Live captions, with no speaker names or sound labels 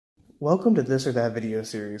Welcome to this or that video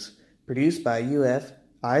series, produced by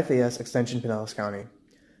IFAS Extension Pinellas County.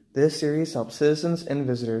 This series helps citizens and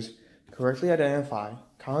visitors correctly identify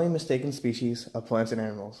commonly mistaken species of plants and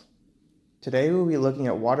animals. Today we will be looking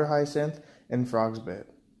at water hyacinth and frog's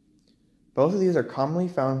bit. Both of these are commonly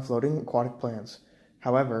found floating aquatic plants.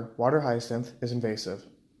 However, water hyacinth is invasive.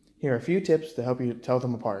 Here are a few tips to help you tell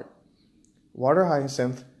them apart. Water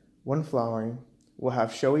hyacinth, when flowering, will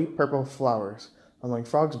have showy purple flowers, unlike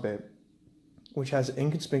frog's bit, which has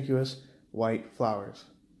inconspicuous white flowers.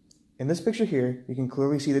 In this picture here, you can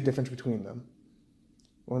clearly see the difference between them.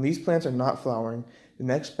 When these plants are not flowering, the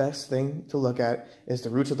next best thing to look at is the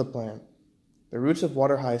roots of the plant. The roots of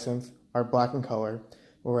water hyacinth are black in color,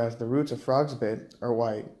 whereas the roots of frog's bit are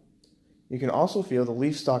white. You can also feel the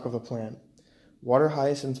leaf stalk of the plant. Water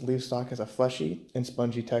hyacinth's leaf stalk has a fleshy and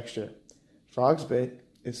spongy texture. Frog's bit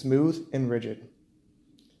is smooth and rigid.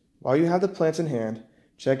 While you have the plants in hand,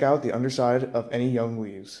 check out the underside of any young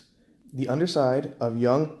leaves. The underside of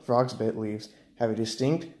young frog's bit leaves have a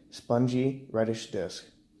distinct, spongy, reddish disc.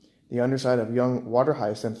 The underside of young water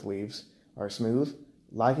hyacinth leaves are smooth,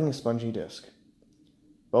 lacking a spongy disc.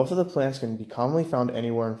 Both of the plants can be commonly found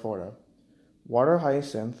anywhere in Florida. Water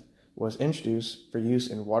hyacinth was introduced for use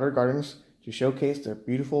in water gardens to showcase their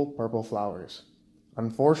beautiful purple flowers.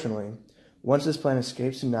 Unfortunately, once this plant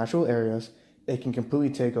escapes to natural areas, it can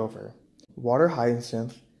completely take over. Water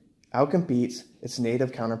hyacinth outcompetes its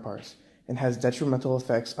native counterparts and has detrimental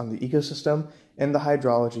effects on the ecosystem and the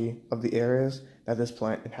hydrology of the areas that this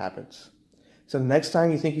plant inhabits. So the next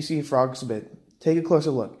time you think you see frog's bit, take a closer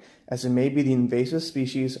look, as it may be the invasive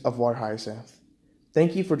species of water hyacinth.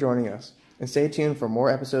 Thank you for joining us, and stay tuned for more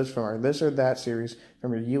episodes from our This or That series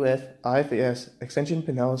from your IFAS Extension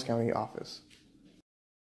Pinellas County office.